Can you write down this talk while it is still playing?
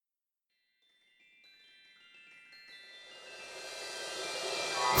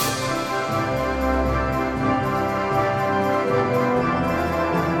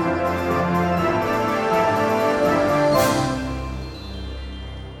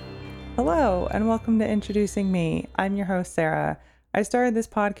Hello, and welcome to Introducing Me. I'm your host, Sarah. I started this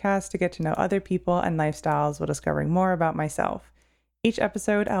podcast to get to know other people and lifestyles while discovering more about myself. Each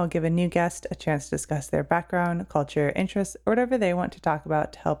episode, I will give a new guest a chance to discuss their background, culture, interests, or whatever they want to talk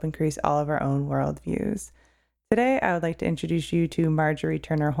about to help increase all of our own worldviews. Today, I would like to introduce you to Marjorie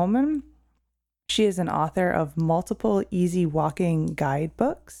Turner Holman. She is an author of multiple easy walking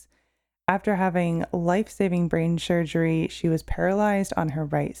guidebooks. After having life-saving brain surgery, she was paralyzed on her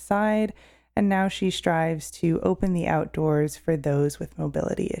right side, and now she strives to open the outdoors for those with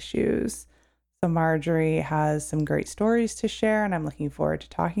mobility issues. So Marjorie has some great stories to share, and I'm looking forward to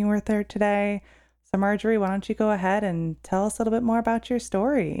talking with her today. So Marjorie, why don't you go ahead and tell us a little bit more about your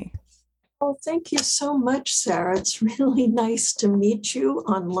story? Oh, thank you so much, Sarah. It's really nice to meet you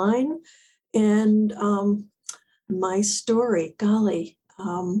online. And my story, golly,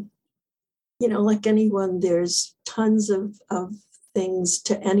 like anyone, there's tons of things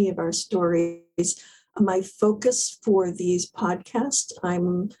to any of our stories. My focus for these podcasts,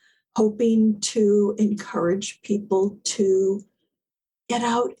 I'm hoping to encourage people to get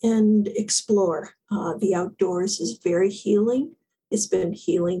out and explore. The outdoors is very healing. It's been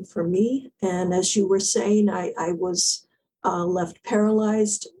healing for me. And as you were saying, I was left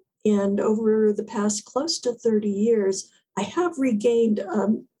paralyzed. And over the past close to 30 years, I have regained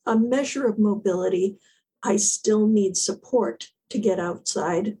a measure of mobility. I still need support to get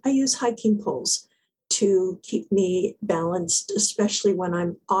outside. I use hiking poles to keep me balanced, especially when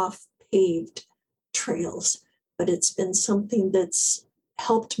I'm off paved trails. But it's been something that's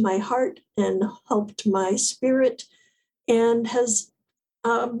helped my heart and helped my spirit and has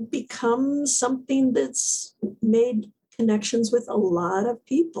become something that's made connections with a lot of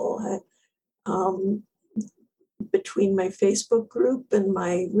people. Between my Facebook group and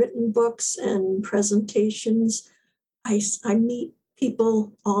my written books and presentations, I meet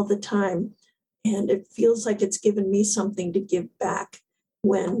people all the time, and it feels like it's given me something to give back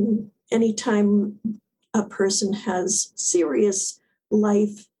when anytime a person has serious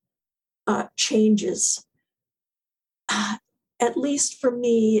life changes. At least for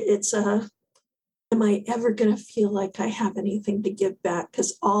me, it's am I ever going to feel like I have anything to give back?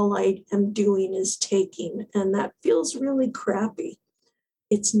 Because all I am doing is taking, and that feels really crappy.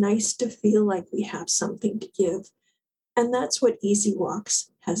 It's nice to feel like we have something to give. And that's what Easy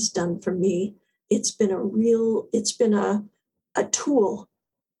Walks has done for me. It's been a tool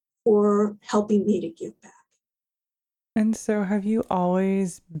for helping me to give back. And so have you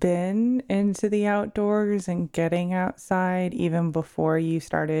always been into the outdoors and getting outside even before you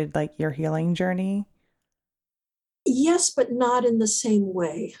started like your healing journey? Yes, but not in the same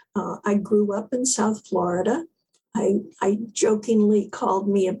way. I grew up in South Florida. I jokingly called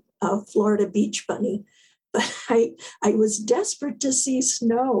me a Florida beach bunny, but I was desperate to see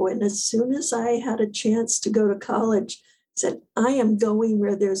snow. And as soon as I had a chance to go to college, said, I am going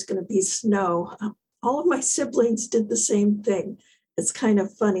where there's going to be snow. All of my siblings did the same thing. It's kind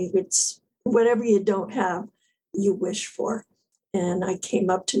of funny. It's whatever you don't have, you wish for. And I came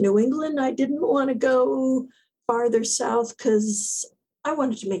up to New England. I didn't want to go farther south because I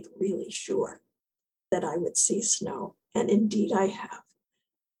wanted to make really sure that I would see snow. And indeed I have.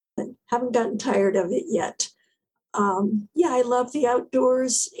 And haven't gotten tired of it yet. I love the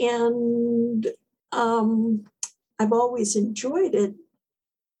outdoors, and I've always enjoyed it.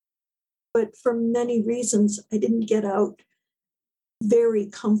 But for many reasons, I didn't get out very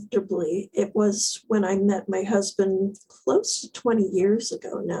comfortably. It was when I met my husband close to 20 years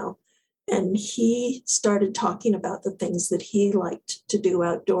ago now. And he started talking about the things that he liked to do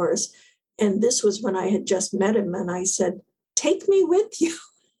outdoors. And this was when I had just met him. And I said, take me with you.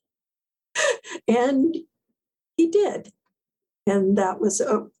 And he did. And that was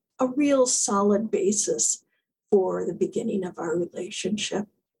a real solid basis for the beginning of our relationship.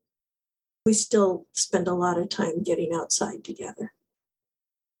 We still spend a lot of time getting outside together.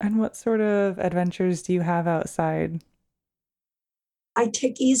 And what sort of adventures do you have outside? I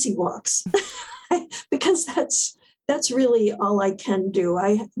take easy walks because that's really all I can do.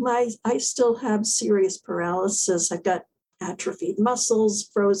 I still have serious paralysis. I've got atrophied muscles,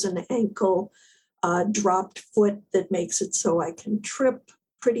 frozen ankle, dropped foot that makes it so I can trip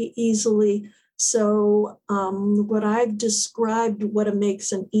pretty easily. So what I've described, what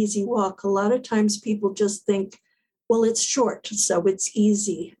makes an easy walk, a lot of times people just think, well, it's short, so it's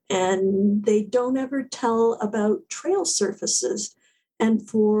easy. And they don't ever tell about trail surfaces. And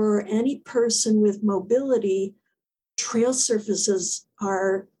for any person with mobility, trail surfaces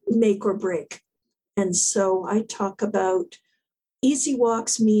are make or break. And so I talk about easy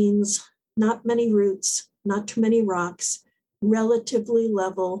walks means not many roots, not too many rocks, relatively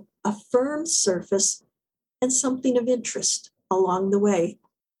level, a firm surface, and something of interest along the way.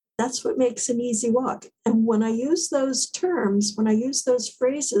 That's what makes an easy walk. And when I use those terms, when I use those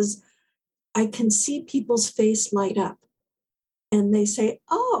phrases, I can see people's face light up and they say,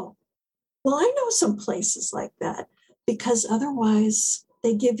 oh, well, I know some places like that, because otherwise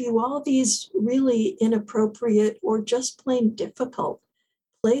they give you all these really inappropriate or just plain difficult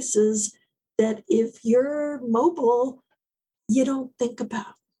places that if you're mobile, you don't think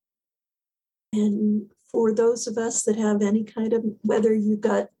about. And for those of us that have any kind of, whether you've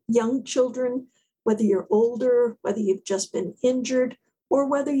got young children, whether you're older, whether you've just been injured, or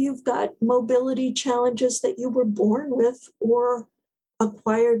whether you've got mobility challenges that you were born with or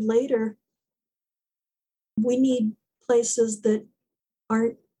acquired later, we need places that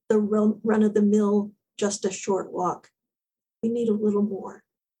aren't the run of the mill, just a short walk. We need a little more.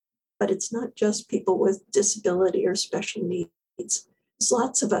 But it's not just people with disability or special needs. There's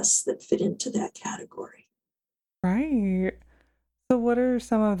lots of us that fit into that category. Right. So what are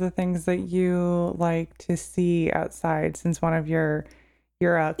some of the things that you like to see outside, since one of your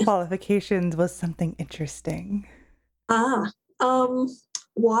qualifications was something interesting? Ah, um,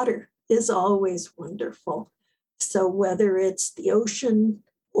 Water is always wonderful. So whether it's the ocean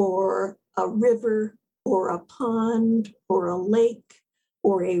or a river or a pond or a lake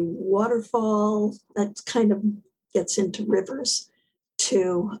or a waterfall, that kind of gets into rivers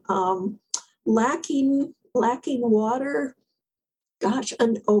too. Lacking water, gosh,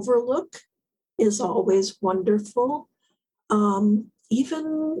 an overlook is always wonderful.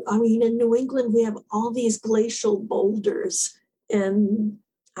 Even, I mean, in New England, we have all these glacial boulders. And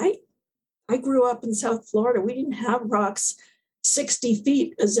I, I grew up in South Florida. We didn't have rocks 60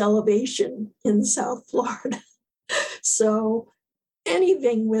 feet as elevation in South Florida. So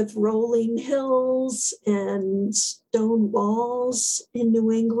anything with rolling hills and stone walls in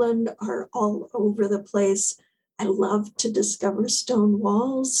New England are all over the place. I love to discover stone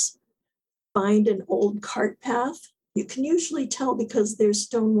walls, find an old cart path. You can usually tell because there's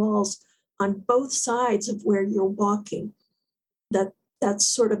stone walls on both sides of where you're walking. That's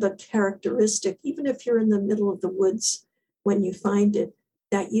sort of a characteristic, even if you're in the middle of the woods when you find it.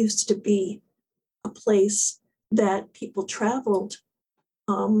 That used to be a place that people traveled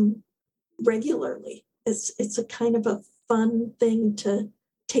um, regularly. It's a kind of a fun thing to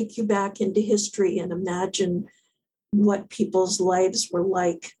take you back into history and imagine what people's lives were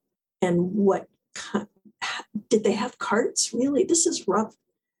like and what did they have carts? Really, this is rough.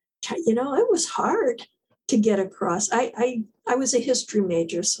 You know, it was hard to get across. I was a history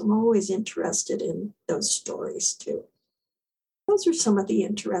major, so I'm always interested in those stories too. Those are some of the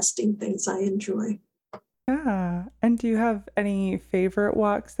interesting things I enjoy. Yeah. And do you have any favorite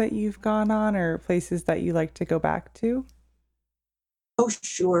walks that you've gone on or places that you like to go back to? Oh,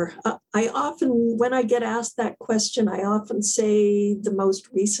 sure. I often, when I get asked that question, I often say the most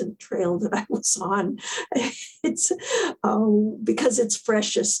recent trail that I was on. It's because it's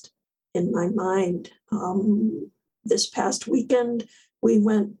freshest in my mind. This past weekend, we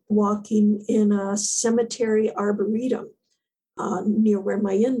went walking in a cemetery arboretum near where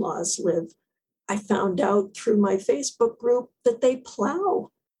my in laws live. I found out through my Facebook group that they plow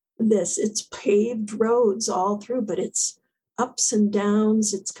this. It's paved roads all through, but it's ups and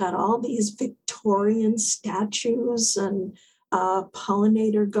downs. It's got all these Victorian statues and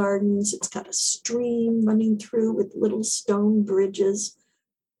pollinator gardens. It's got a stream running through with little stone bridges.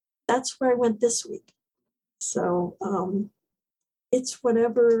 That's where I went this week. So it's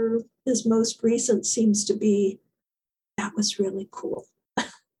whatever is most recent seems to be. That was really cool.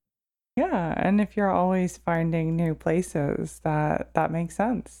 Yeah, and if you're always finding new places, that makes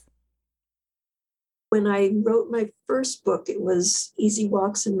sense. When I wrote my first book, it was Easy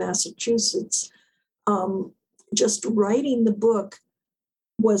Walks in Massachusetts. Um, just writing the book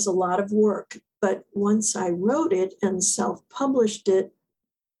was a lot of work. But once I wrote it and self published it,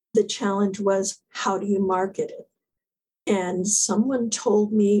 the challenge was, how do you market it? And someone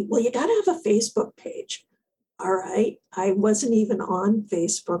told me, well, you got to have a Facebook page. All right. I wasn't even on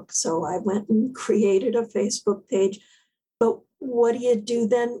Facebook. So I went and created a Facebook page. But what do you do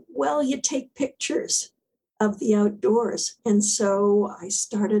then? Well, you take pictures of the outdoors. And so I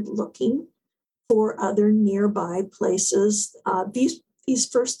started looking for other nearby places. These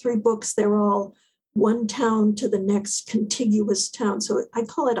first three books, they're all one town to the next contiguous town. So I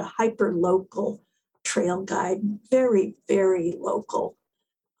call it a hyper local trail guide, very, very local.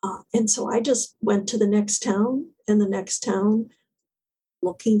 And so I just went to the next town and the next town,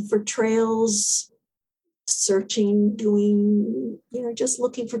 looking for trails, searching, doing, just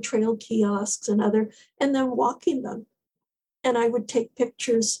looking for trail kiosks and then walking them. And I would take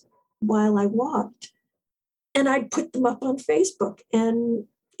pictures while I walked. And I'd put them up on Facebook. And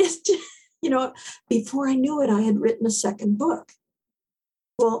it's just, before I knew it, I had written a second book.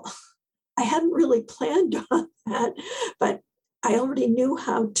 Well, I hadn't really planned on that, but I already knew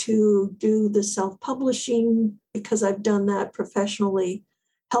how to do the self-publishing because I've done that professionally,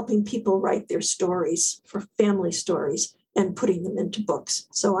 helping people write their stories for family stories and putting them into books.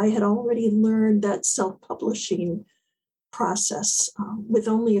 So I had already learned that self-publishing process with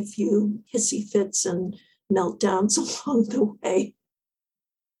only a few hissy fits and meltdowns along the way.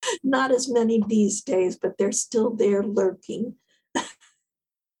 Not as many these days, but they're still there lurking.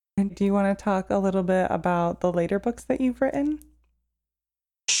 And do you want to talk a little bit about the later books that you've written?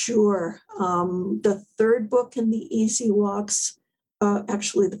 Sure. The third book in the Easy Walks,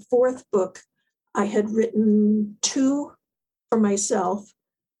 actually the fourth book, I had written two for myself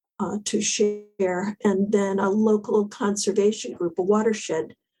to share. And then a local conservation group, a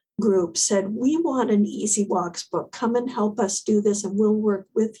watershed group, said, we want an Easy Walks book. Come and help us do this and we'll work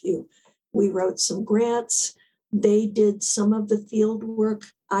with you. We wrote some grants. They did some of the field work.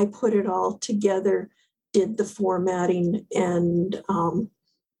 I put it all together, did the formatting, and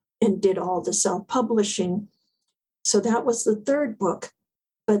did all the self-publishing. So that was the third book.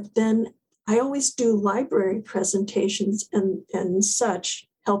 But then I always do library presentations and such,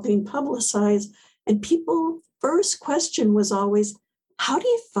 helping publicize. And people's first question was always, how do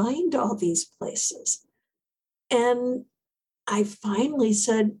you find all these places? And I finally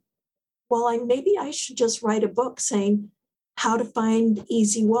said, well, maybe I should just write a book saying how to find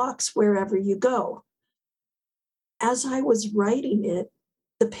easy walks wherever you go. As I was writing it,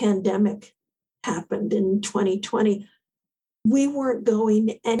 the pandemic happened in 2020. We weren't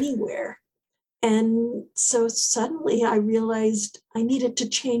going anywhere. And so suddenly I realized I needed to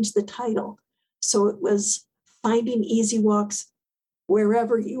change the title. So it was Finding Easy Walks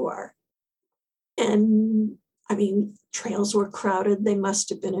Wherever You Are. And I mean, trails were crowded. They must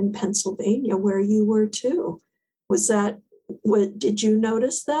have been in Pennsylvania where you were too. Did you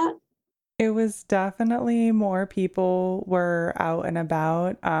notice that? It was definitely more people were out and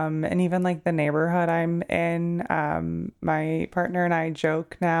about. And even like the neighborhood I'm in, my partner and I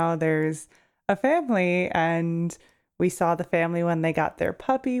joke now there's a family and we saw the family when they got their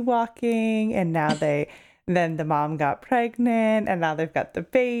puppy walking and then the mom got pregnant and now they've got the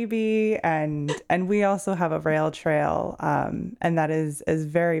baby and we also have a rail trail and that is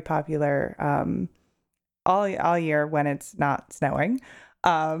very popular all year when it's not snowing.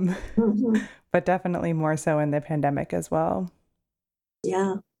 Mhm. But definitely more so in the pandemic as well.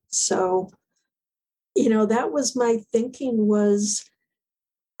 Yeah. So, that was my thinking was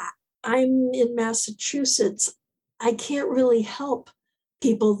I'm in Massachusetts. I can't really help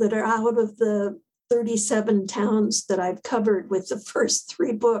people that are out of the 37 towns that I've covered with the first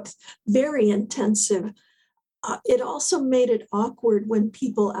three books, very intensive. It also made it awkward when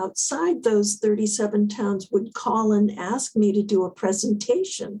people outside those 37 towns would call and ask me to do a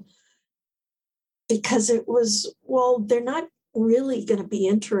presentation because it was, well, they're not really going to be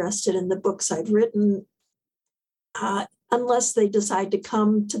interested in the books I've written unless they decide to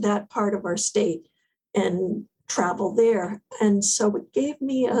come to that part of our state and travel there. And so it gave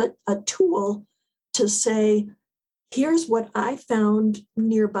me a tool to say, here's what I found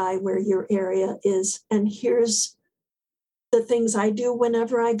nearby where your area is, and here's the things I do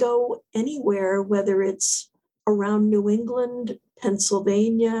whenever I go anywhere, whether it's around New England,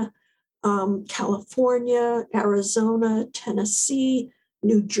 Pennsylvania, California, Arizona, Tennessee,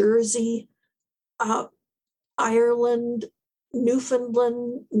 New Jersey, Ireland,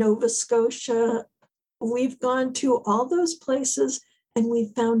 Newfoundland, Nova Scotia. We've gone to all those places and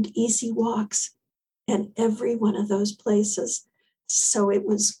we found easy walks in every one of those places. So it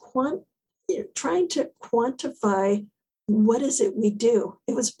was trying to quantify what is it we do.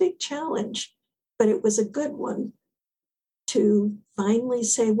 It was a big challenge, but it was a good one to finally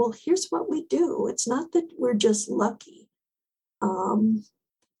say, well, here's what we do. It's not that we're just lucky.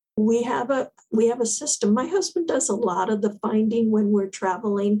 We have a system. My husband does a lot of the finding when we're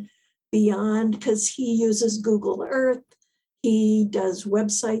traveling beyond because he uses Google Earth. He does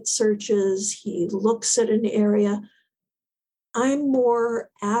website searches. He looks at an area. I'm more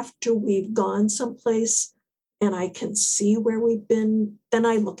after we've gone someplace and I can see where we've been, then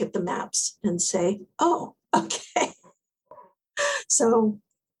I look at the maps and say, oh, okay. So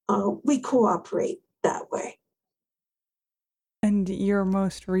we cooperate that way. And your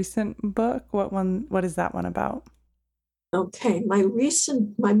most recent book, what is that one about? Okay, my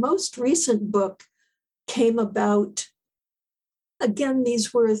most recent book came about, again,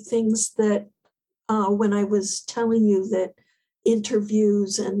 these were things that when I was telling you that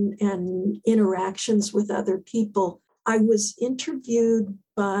interviews and interactions with other people. I was interviewed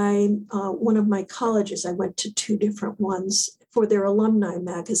by one of my colleges. I went to two different ones for their alumni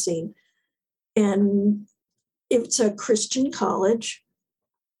magazine. And it's a Christian college.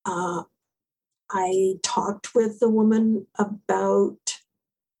 I talked with the woman about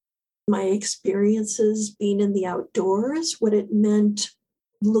my experiences being in the outdoors, what it meant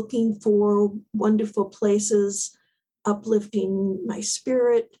looking for wonderful places, uplifting my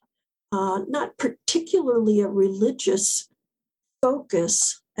spirit, not particularly a religious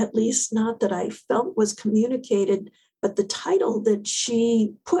focus, at least not that I felt was communicated, but the title that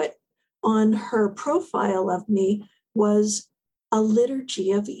she put on her profile of me was A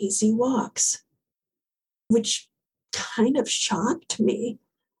Liturgy of Easy Walks, which kind of shocked me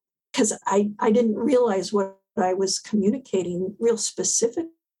because I didn't realize what I was communicating real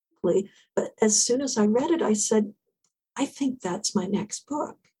specifically. But as soon as I read it, I said, I think that's my next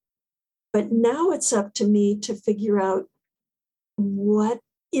book. But now it's up to me to figure out what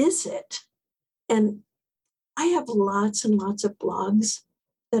is it? And I have lots and lots of blogs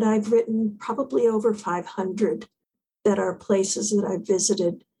that I've written, probably over 500, that are places that I've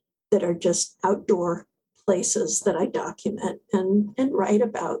visited that are just outdoor places that I document and write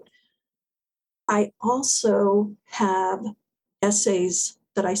about. I also have essays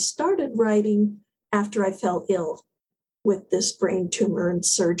that I started writing after I fell ill with this brain tumor and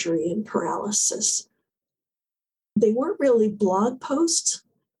surgery and paralysis. They weren't really blog posts.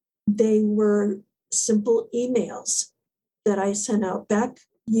 They were simple emails that I sent out back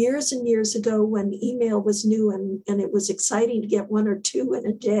years and years ago when email was new and it was exciting to get one or two in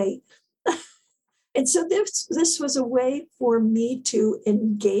a day. And so this was a way for me to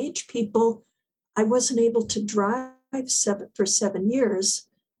engage people. I wasn't able to drive for 7 years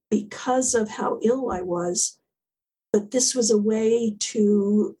because of how ill I was, but this was a way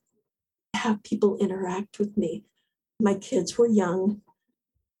to have people interact with me. My kids were young.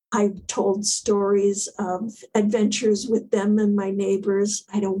 I told stories of adventures with them and my neighbors.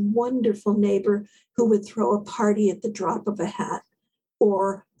 I had a wonderful neighbor who would throw a party at the drop of a hat,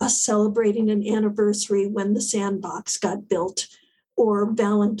 or us celebrating an anniversary when the sandbox got built, or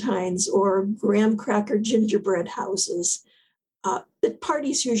Valentine's, or graham cracker gingerbread houses. The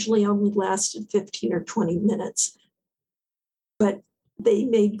parties usually only lasted 15 or 20 minutes, but they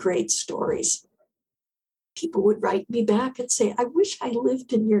made great stories. People would write me back and say, I wish I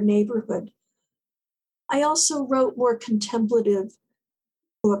lived in your neighborhood. I also wrote more contemplative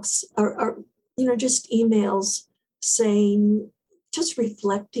books or just emails saying, just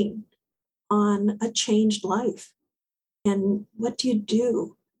reflecting on a changed life. And what do you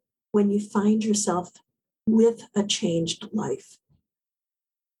do when you find yourself with a changed life?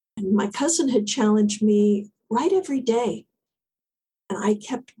 And my cousin had challenged me, write every day. And I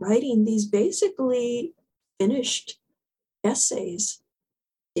kept writing these basically finished essays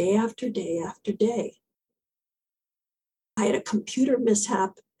day after day after day. I had a computer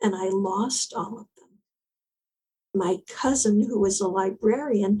mishap and I lost all of them. My cousin, who was a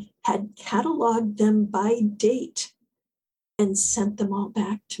librarian, had cataloged them by date and sent them all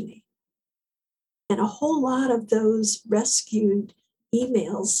back to me. And a whole lot of those rescued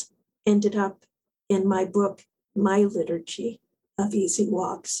emails ended up in my book, My Liturgy of Easy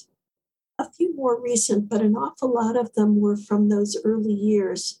Walks. A few more recent, but an awful lot of them were from those early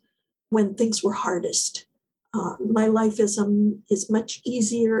years when things were hardest. My life is much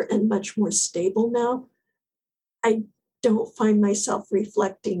easier and much more stable now. I don't find myself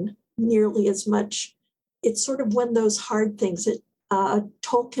reflecting nearly as much. It's sort of when those hard things that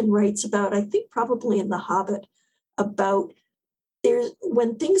Tolkien writes about, I think probably in The Hobbit, about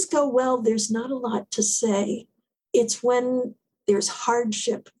when things go well, there's not a lot to say. It's when there's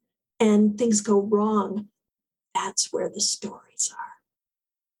hardship and things go wrong, that's where the stories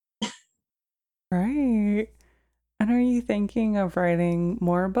are. Right. And are you thinking of writing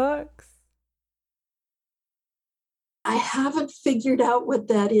more books? I haven't figured out what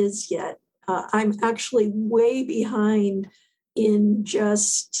that is yet. I'm actually way behind in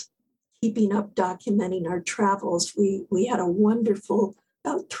just keeping up documenting our travels. We had a wonderful,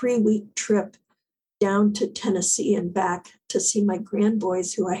 about 3-week trip down to Tennessee and back to see my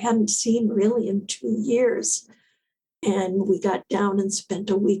grandboys, who I hadn't seen really in 2 years. And we got down and spent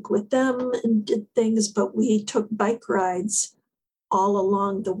a week with them and did things, but we took bike rides all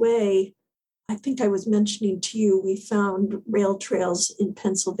along the way. I think I was mentioning to you, we found rail trails in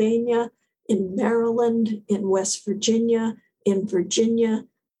Pennsylvania, in Maryland, in West Virginia, in Virginia,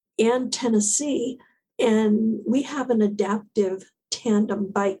 and Tennessee. And we have an adaptive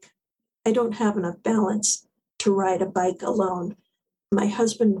tandem bike. I don't have enough balance to ride a bike alone. My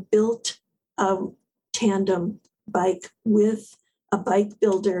husband built a tandem bike with a bike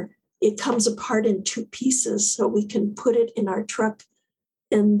builder. It comes apart in two pieces, so we can put it in our truck,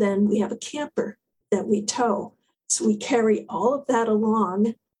 and then we have a camper that we tow. So we carry all of that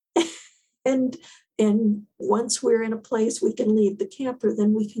along, and once we're in a place we can leave the camper,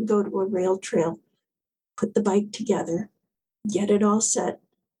 then we can go to a rail trail, put the bike together, get it all set.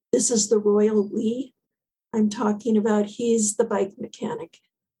 This is the royal we I'm talking about. He's the bike mechanic.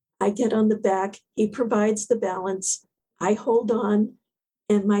 I get on the back, he provides the balance, I hold on,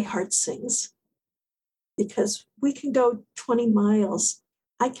 and my heart sings. Because we can go 20 miles.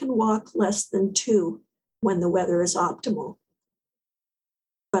 I can walk less than 2 when the weather is optimal.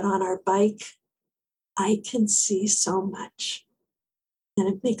 But on our bike, I can see so much, and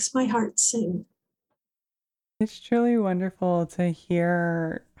it makes my heart sing. It's truly wonderful to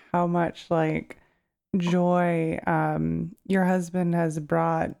hear how much joy your husband has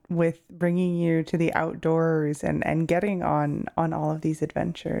brought with bringing you to the outdoors and getting on all of these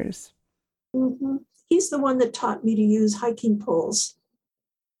adventures. Mm-hmm. He's the one that taught me to use hiking poles.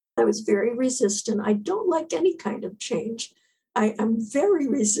 I was very resistant. I don't like any kind of change. I'm very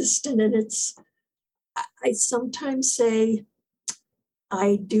resistant, and I sometimes say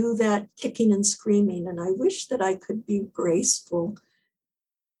I do that kicking and screaming, and I wish that I could be graceful,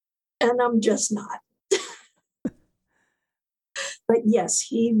 and I'm just not. But yes,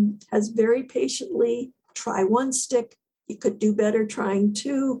 he has very patiently try one stick. You could do better trying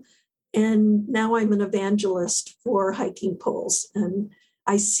two. And now I'm an evangelist for hiking poles. And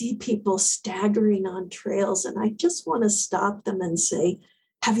I see people staggering on trails, and I just want to stop them and say,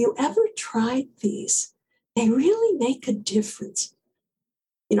 have you ever tried these? They really make a difference.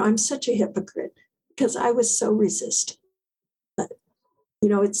 I'm such a hypocrite because I was so resistant. But,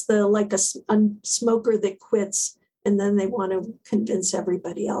 it's a smoker that quits, and then they want to convince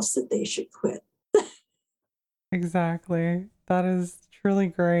everybody else that they should quit. Exactly. That is truly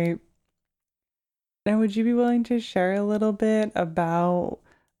great. Now, would you be willing to share a little bit about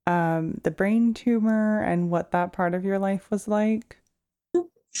the brain tumor and what that part of your life was like?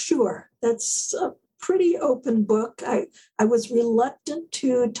 Sure, that's a pretty open book. I was reluctant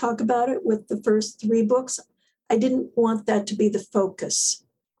to talk about it with the first 3 books. I didn't want that to be the focus.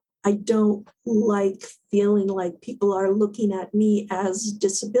 I don't like feeling like people are looking at me as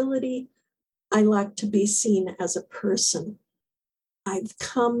disability. I like to be seen as a person. I've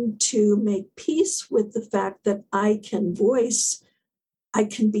come to make peace with the fact that I can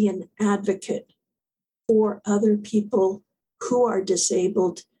be an advocate for other people who are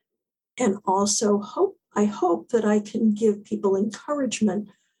disabled, and also I hope that I can give people encouragement.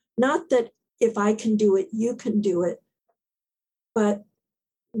 Not that if I can do it, you can do it, but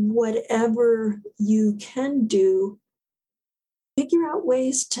whatever you can do, figure out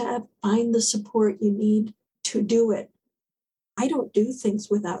ways to find the support you need to do it. I don't do things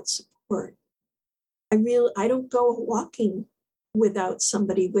without support. I don't go walking without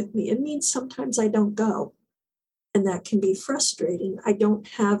somebody with me. It means sometimes I don't go, and that can be frustrating. I don't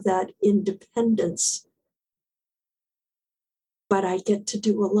have that independence, but I get to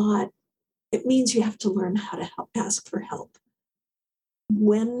do a lot. It means you have to learn how to ask for help.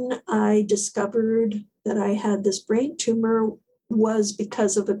 When I discovered that I had this brain tumor was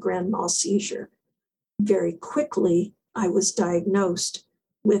because of a grand mal seizure. Very quickly, I was diagnosed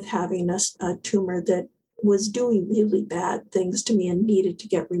with having a tumor that was doing really bad things to me and needed to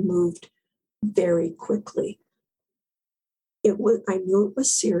get removed very quickly. I knew it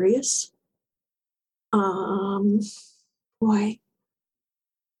was serious. Boy,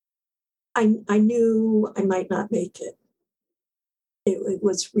 I knew I might not make it. It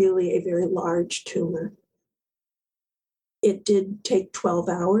was really a very large tumor. It did take 12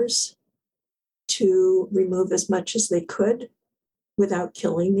 hours to remove as much as they could without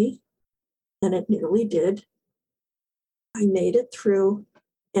killing me, and it nearly did. I made it through,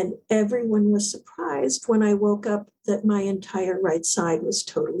 and everyone was surprised when I woke up that my entire right side was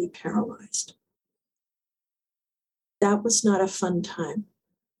totally paralyzed. That was not a fun time.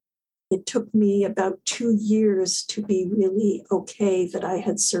 It took me about 2 years to be really okay that I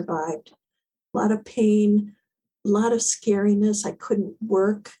had survived. A lot of pain, a lot of scariness. I couldn't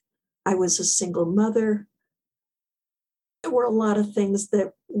work. I was a single mother. There were a lot of things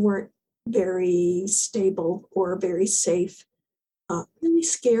that weren't very stable or very safe. Really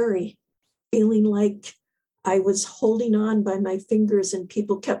scary, feeling like I was holding on by my fingers and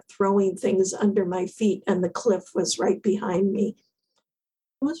people kept throwing things under my feet and the cliff was right behind me.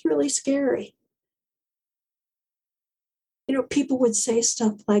 It was really scary. People would say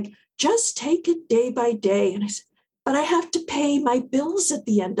stuff like, just take it day by day. And I said, but I have to pay my bills at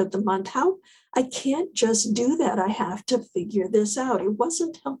the end of the month. How? I can't just do that. I have to figure this out. It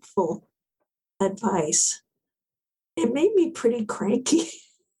wasn't helpful advice. It made me pretty cranky.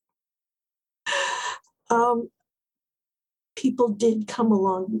 um, People did come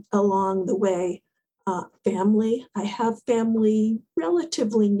along the way. Family, I have family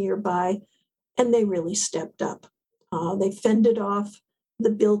relatively nearby, and they really stepped up. They fended off the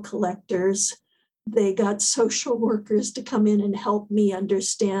bill collectors. They got social workers to come in and help me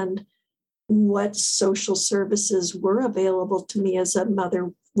understand what social services were available to me as a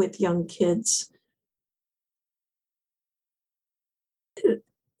mother with young kids.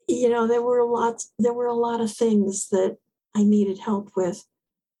 There were a lot of things that I needed help with,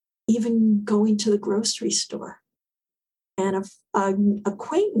 even going to the grocery store. And an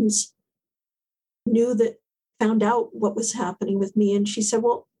acquaintance found out what was happening with me. And she said,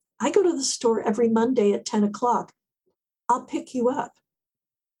 well, I go to the store every Monday at 10 o'clock. I'll pick you up.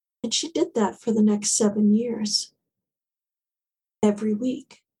 And she did that for the next 7 years, every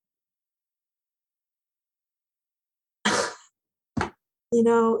week.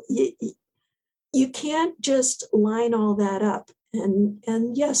 You can't just line all that up.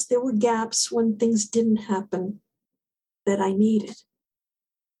 And yes, there were gaps when things didn't happen that I needed.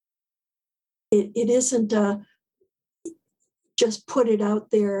 It isn't just put it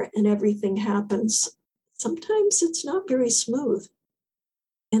out there and everything happens. Sometimes it's not very smooth.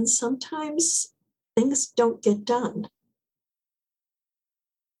 And sometimes things don't get done.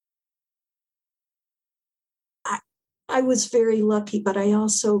 I was very lucky, but I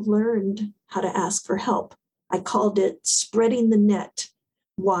also learned how to ask for help. I called it spreading the net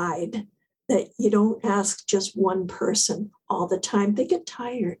wide, that you don't ask just one person all the time. They get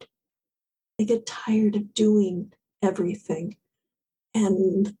tired. They get tired of doing everything.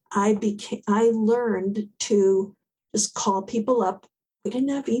 And I learned to just call people up. We didn't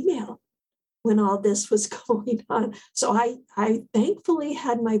have email when all this was going on. So I thankfully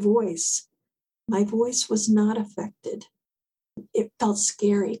had my voice. My voice was not affected. It felt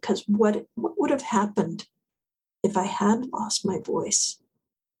scary because what would have happened if I had lost my voice?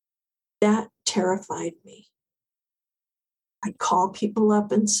 That terrified me. I'd call people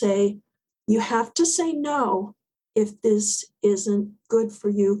up and say, you have to say no if this isn't good for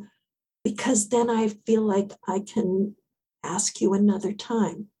you, because then I feel like I can ask you another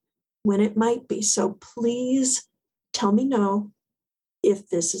time when it might be. So please tell me no if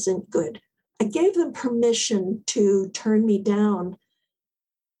this isn't good. I gave them permission to turn me down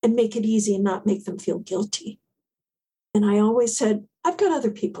and make it easy and not make them feel guilty. And I always said, I've got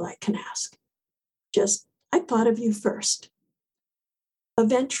other people I can ask. Just, I thought of you first.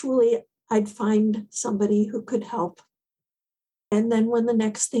 Eventually, I'd find somebody who could help. And then when the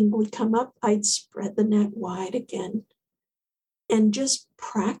next thing would come up, I'd spread the net wide again. And just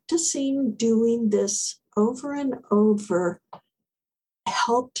practicing doing this over and over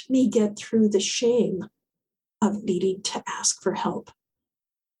helped me get through the shame of needing to ask for help.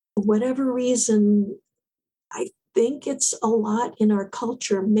 For whatever reason, I think it's a lot in our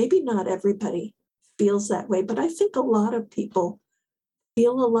culture. Maybe not everybody feels that way, but I think a lot of people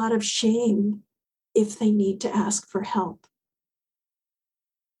feel a lot of shame if they need to ask for help.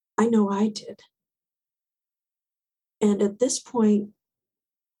 I know I did. And at this point,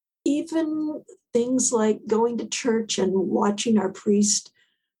 even things like going to church and watching our priest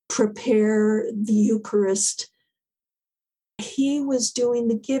prepare the Eucharist, he was doing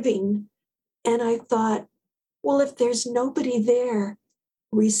the giving. And I thought, well, if there's nobody there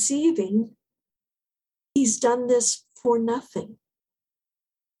receiving, he's done this for nothing.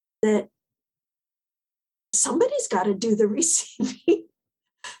 That somebody's got to do the receiving.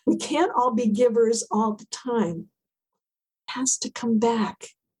 We can't all be givers all the time. It has to come back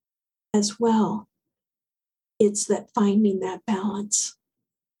as well. It's that finding that balance,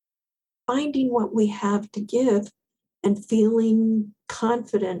 finding what we have to give and feeling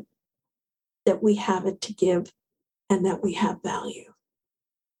confident that we have it to give and that we have value.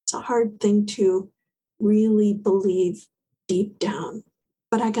 It's a hard thing to really believe deep down,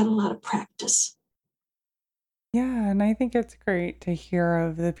 but I got a lot of practice. Yeah, and I think it's great to hear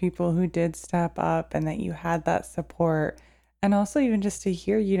of the people who did step up and that you had that support. And also, even just to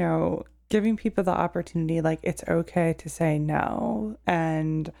hear, giving people the opportunity, like it's okay to say no.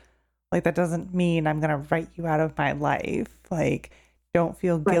 And like that doesn't mean I'm going to write you out of my life. Like, don't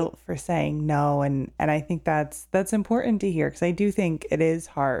feel Right. guilt for saying no. And I think that's important to hear, because I do think it is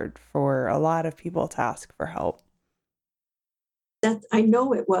hard for a lot of people to ask for help. That I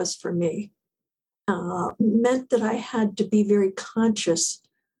know it was for me. Meant that I had to be very conscious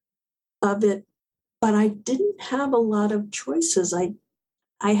of it, but I didn't have a lot of choices.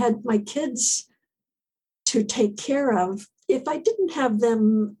 I had my kids to take care of. If I didn't have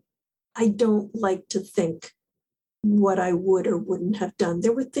them, I don't like to think what I would or wouldn't have done.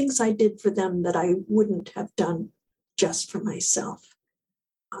 There were things I did for them that I wouldn't have done just for myself.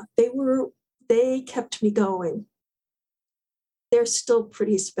 They kept me going. They're still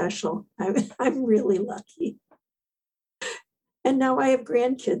pretty special. I'm really lucky. And now I have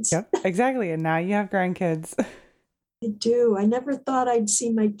grandkids. Yep, exactly. And now you have grandkids. I do. I never thought I'd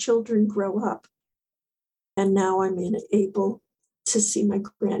see my children grow up. And now I'm able to see my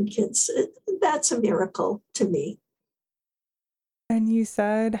grandkids. That's a miracle to me. And you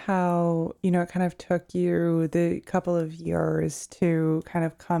said how, it kind of took you the couple of years to kind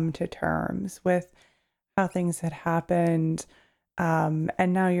of come to terms with how things had happened.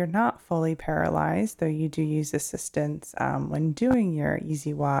 And now you're not fully paralyzed, though you do use assistance when doing your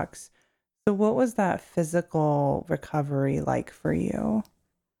easy walks. So, what was that physical recovery like for you?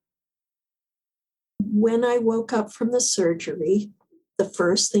 When I woke up from the surgery, the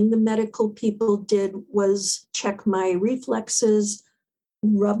first thing the medical people did was check my reflexes,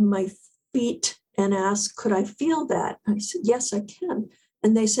 rub my feet, and ask, could I feel that? I said, yes, I can.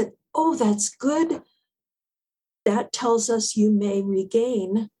 And they said, oh, that's good. That tells us you may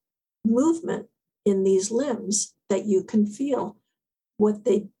regain movement in these limbs that you can feel. What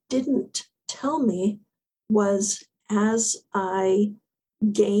they didn't tell me was as I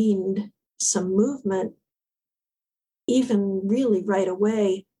gained some movement, even really right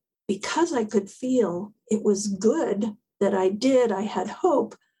away, because I could feel it was good that I did, I had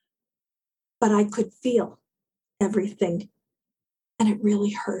hope, but I could feel everything. And it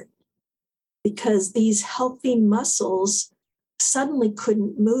really hurt because these healthy muscles suddenly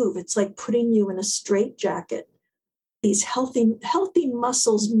couldn't move. It's like putting you in a straitjacket. These healthy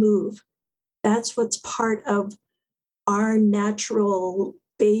muscles move. That's what's part of our natural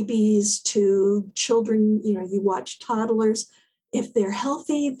babies to children. You watch toddlers. If they're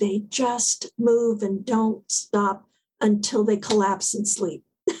healthy, they just move and don't stop until they collapse and sleep.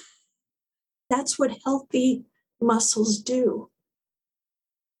 That's what healthy muscles do.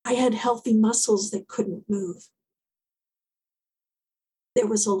 I had healthy muscles that couldn't move. There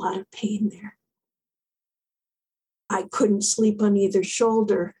was a lot of pain there. I couldn't sleep on either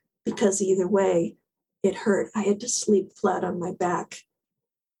shoulder because either way it hurt. I had to sleep flat on my back.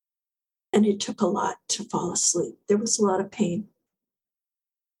 And it took a lot to fall asleep. There was a lot of pain.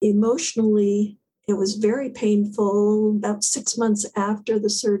 Emotionally, it was very painful. About 6 months after the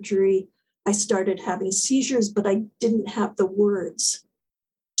surgery, I started having seizures, but I didn't have the words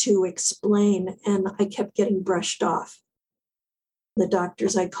to explain, and I kept getting brushed off. The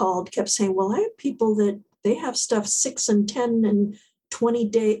doctors I called kept saying, well, I have people that they have stuff 6 and 10 and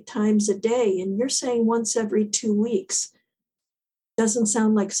 20 times a day, and you're saying once every 2 weeks. Doesn't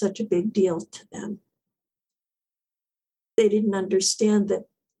sound like such a big deal to them. They didn't understand that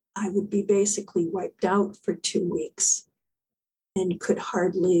I would be basically wiped out for 2 weeks and could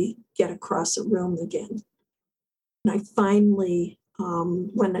hardly get across a room again. And I finally,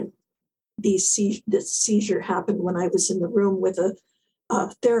 when this seizure happened, when I was in the room with a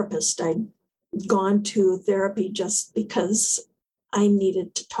therapist, I'd gone to therapy just because I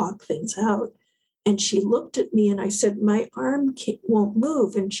needed to talk things out. And she looked at me and I said, my arm won't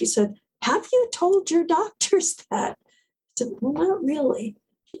move. And she said, have you told your doctors that? I said, well, not really.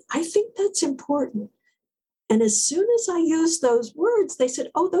 I think that's important. And as soon as I used those words, they said,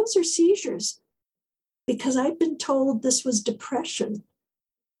 oh, those are seizures. Because I'd been told this was depression.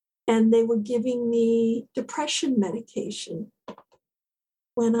 And they were giving me depression medication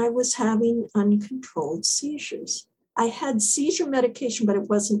when I was having uncontrolled seizures. I had seizure medication, but it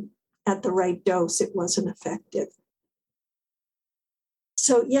wasn't at the right dose. It wasn't effective.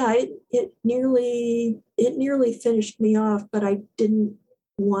 So yeah, it nearly finished me off, but I didn't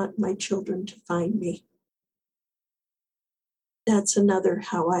want my children to find me. That's another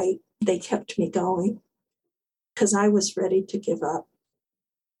how they kept me going, because I was ready to give up.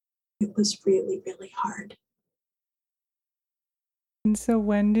 It was really, really hard. And so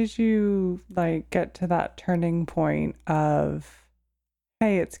when did you get to that turning point of,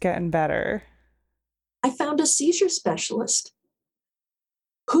 hey, it's getting better? I found a seizure specialist.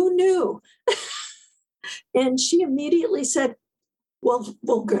 Who knew? And she immediately said, well,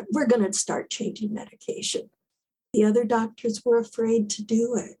 we're going to start changing medication. The other doctors were afraid to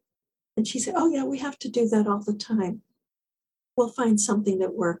do it. And she said, oh, yeah, we have to do that all the time. We'll find something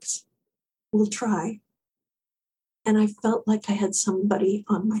that works. We'll try. And I felt like I had somebody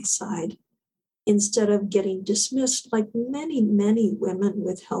on my side instead of getting dismissed like many, many women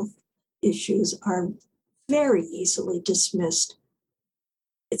with health issues are very easily dismissed.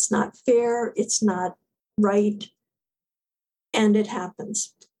 It's not fair, it's not right, and it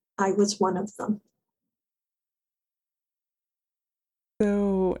happens. I was one of them.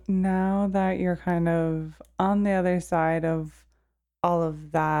 So now that you're kind of on the other side of all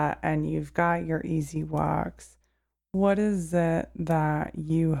of that and you've got your easy walks, what is it that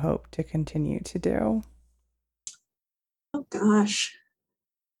you hope to continue to do? Oh gosh,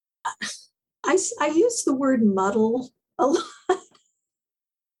 I use the word muddle a lot.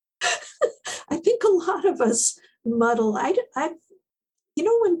 I think a lot of us muddle.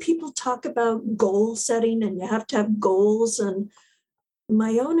 When people talk about goal setting and you have to have goals, and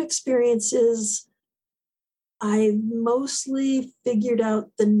my own experience is I mostly figured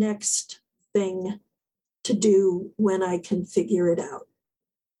out the next thing to do when I can figure it out.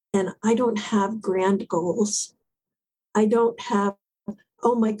 And I don't have grand goals. I don't have,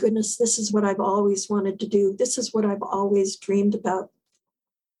 oh my goodness, this is what I've always wanted to do. This is what I've always dreamed about.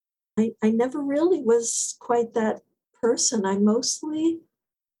 I never really was quite that person. I mostly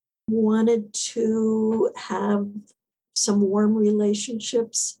wanted to have some warm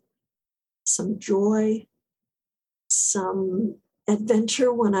relationships, some joy, some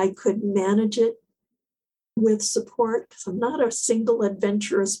adventure when I could manage it with support, because I'm not a single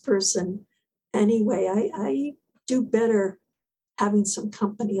adventurous person anyway. I do better having some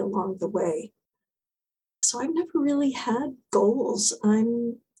company along the way. So I've never really had goals.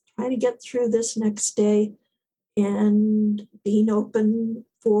 I'm trying to get through this next day and being open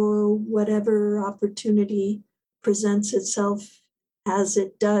for whatever opportunity presents itself as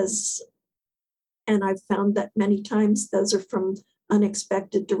it does. And I've found that many times those are from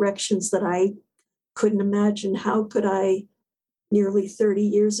unexpected directions that I couldn't imagine. How could I, nearly 30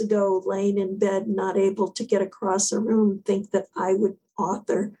 years ago, laying in bed, not able to get across a room, think that I would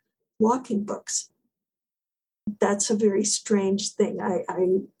author walking books? That's a very strange thing.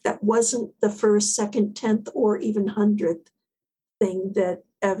 That wasn't the first, second, 10th, or even 100th thing that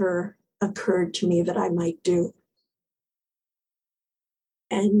ever occurred to me that I might do.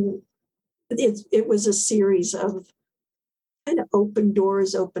 And it was a series of kind of open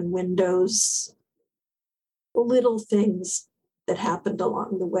doors, open windows, little things that happened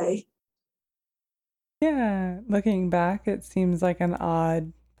along the way. Yeah, looking back, it seems like an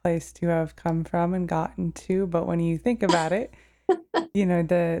odd place to have come from and gotten to, but when you think about it,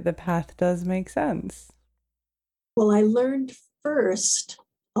 the path does make sense. Well, I learned first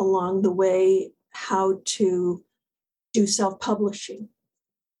along the way how to do self-publishing.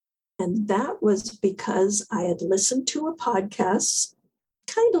 And that was because I had listened to a podcast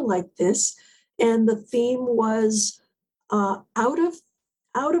kind of like this, and the theme was out of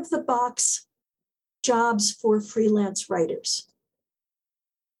the box jobs for freelance writers.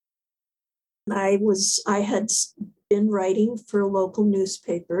 I had been writing for local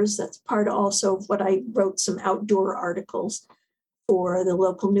newspapers. That's part also of what I wrote, some outdoor articles for the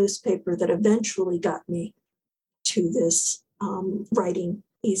local newspaper that eventually got me to this writing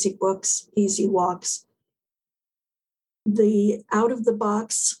easy books, easy walks. The out of the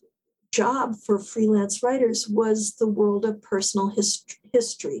box job for freelance writers was the world of personal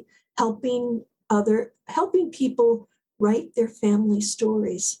history, helping people write their family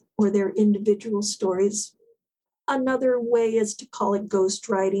stories or their individual stories. Another way is to call it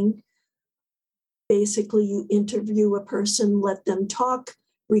ghostwriting. Basically, you interview a person, let them talk,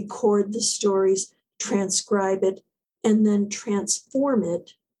 record the stories, transcribe it, and then transform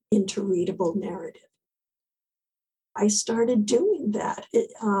it into readable narrative. I started doing that.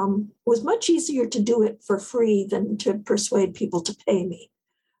 It was much easier to do it for free than to persuade people to pay me.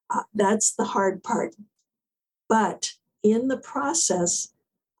 That's the hard part. But in the process,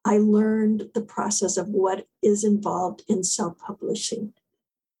 I learned the process of what is involved in self-publishing,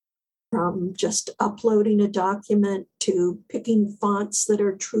 from just uploading a document to picking fonts that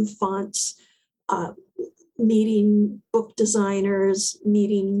are true fonts, uh, meeting book designers,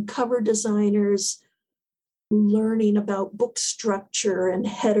 meeting cover designers, learning about book structure and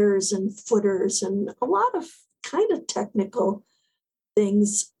headers and footers and a lot of kind of technical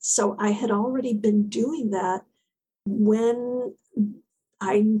things. So I had already been doing that when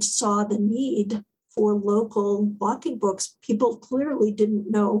I saw the need for local walking books. People clearly didn't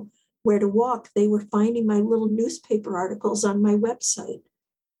know where to walk. They were finding my little newspaper articles on my website.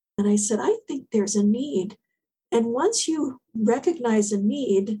 And I said, I think there's a need. And once you recognize a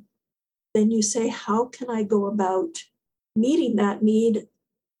need, then you say, how can I go about meeting that need?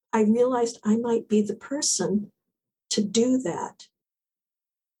 I realized I might be the person to do that.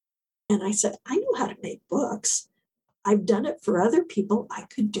 And I said, I know how to make books. I've done it for other people. I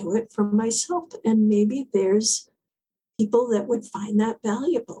could do it for myself. And maybe there's people that would find that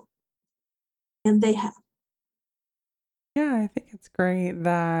valuable. And they have. Yeah, I think it's great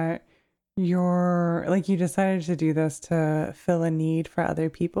that you decided to do this to fill a need for other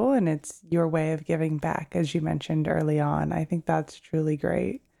people, and it's your way of giving back, as you mentioned early on. I think that's truly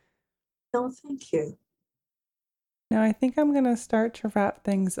great. No, thank you. Now, I think I'm going to start to wrap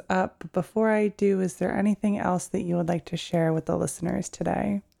things up. Before I do, is there anything else that you would like to share with the listeners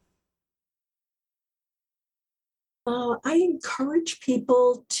today? I encourage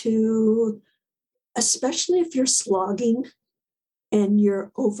people to, especially if you're slogging and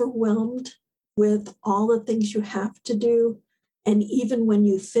you're overwhelmed with all the things you have to do. And even when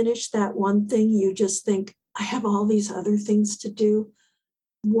you finish that one thing, you just think, I have all these other things to do.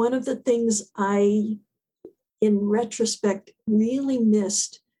 One of the things I, in retrospect, really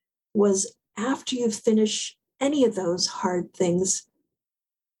missed was after you finish any of those hard things,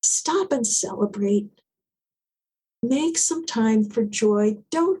 stop and celebrate. Make some time for joy.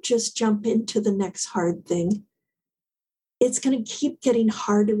 Don't just jump into the next hard thing. It's going to keep getting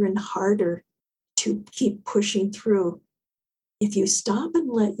harder and harder to keep pushing through. If you stop and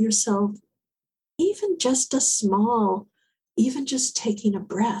let yourself, even just a small, even just taking a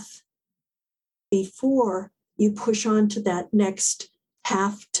breath before you push on to that next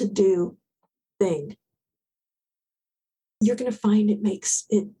have to do thing, you're going to find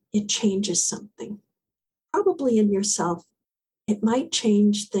it changes something, probably in yourself. It might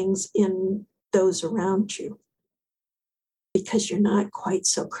change things in those around you because you're not quite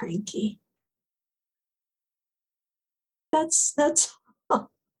so cranky. That's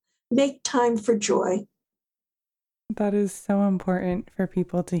make time for joy. That is so important for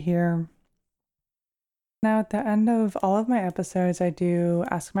people to hear. Now, at the end of all of my episodes, I do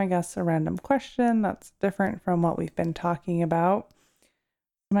ask my guests a random question that's different from what we've been talking about.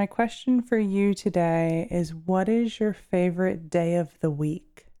 My question for you today is, what is your favorite day of the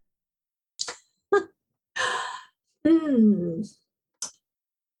week? Hmm,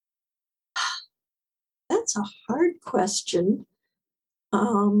 that's a hard question.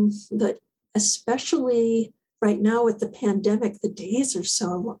 But especially right now with the pandemic, the days are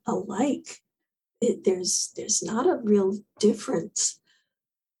so alike. There's not a real difference.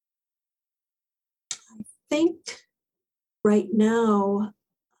 I think right now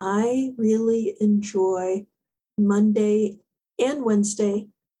I really enjoy Monday and Wednesday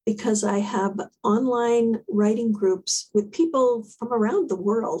because I have online writing groups with people from around the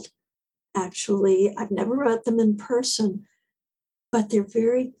world. Actually, I've never met them in person, but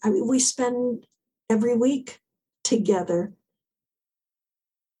we spend every week together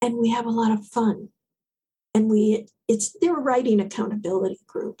and we have a lot of fun. And they're writing accountability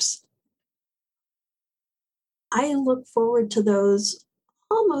groups. I look forward to those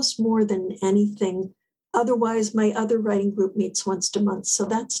almost more than anything. Otherwise, my other writing group meets once a month, so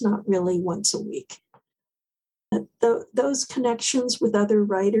that's not really once a week. Those connections with other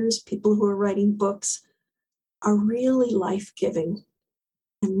writers, people who are writing books, are really life-giving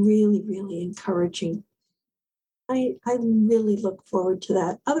and really, really encouraging. I really look forward to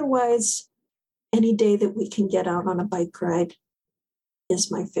that. Otherwise, any day that we can get out on a bike ride is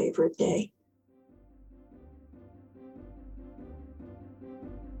my favorite day.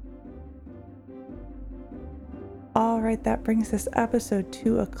 All right, that brings this episode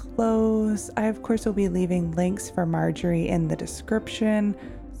to a close. I, of course, will be leaving links for Marjorie in the description.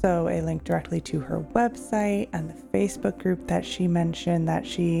 So a link directly to her website and the Facebook group that she mentioned that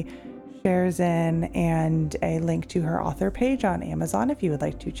she shares in, and a link to her author page on Amazon if you would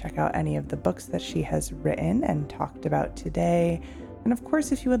like to check out any of the books that she has written and talked about today. And of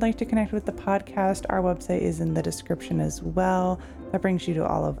course, if you would like to connect with the podcast, our website is in the description as well. That brings you to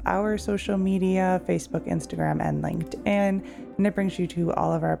all of our social media, Facebook, Instagram, and LinkedIn. And it brings you to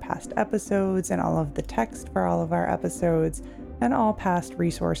all of our past episodes and all of the text for all of our episodes and all past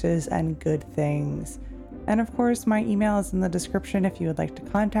resources and good things. And of course, my email is in the description if you would like to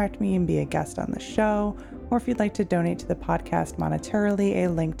contact me and be a guest on the show, or if you'd like to donate to the podcast monetarily, a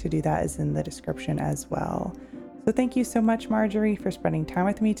link to do that is in the description as well. So thank you so much, Marjorie, for spending time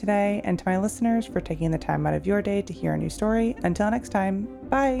with me today, and to my listeners for taking the time out of your day to hear a new story. Until next time,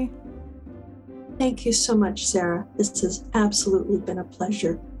 bye. Thank you so much, Sarah. This has absolutely been a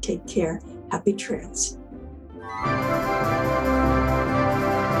pleasure. Take care. Happy trails.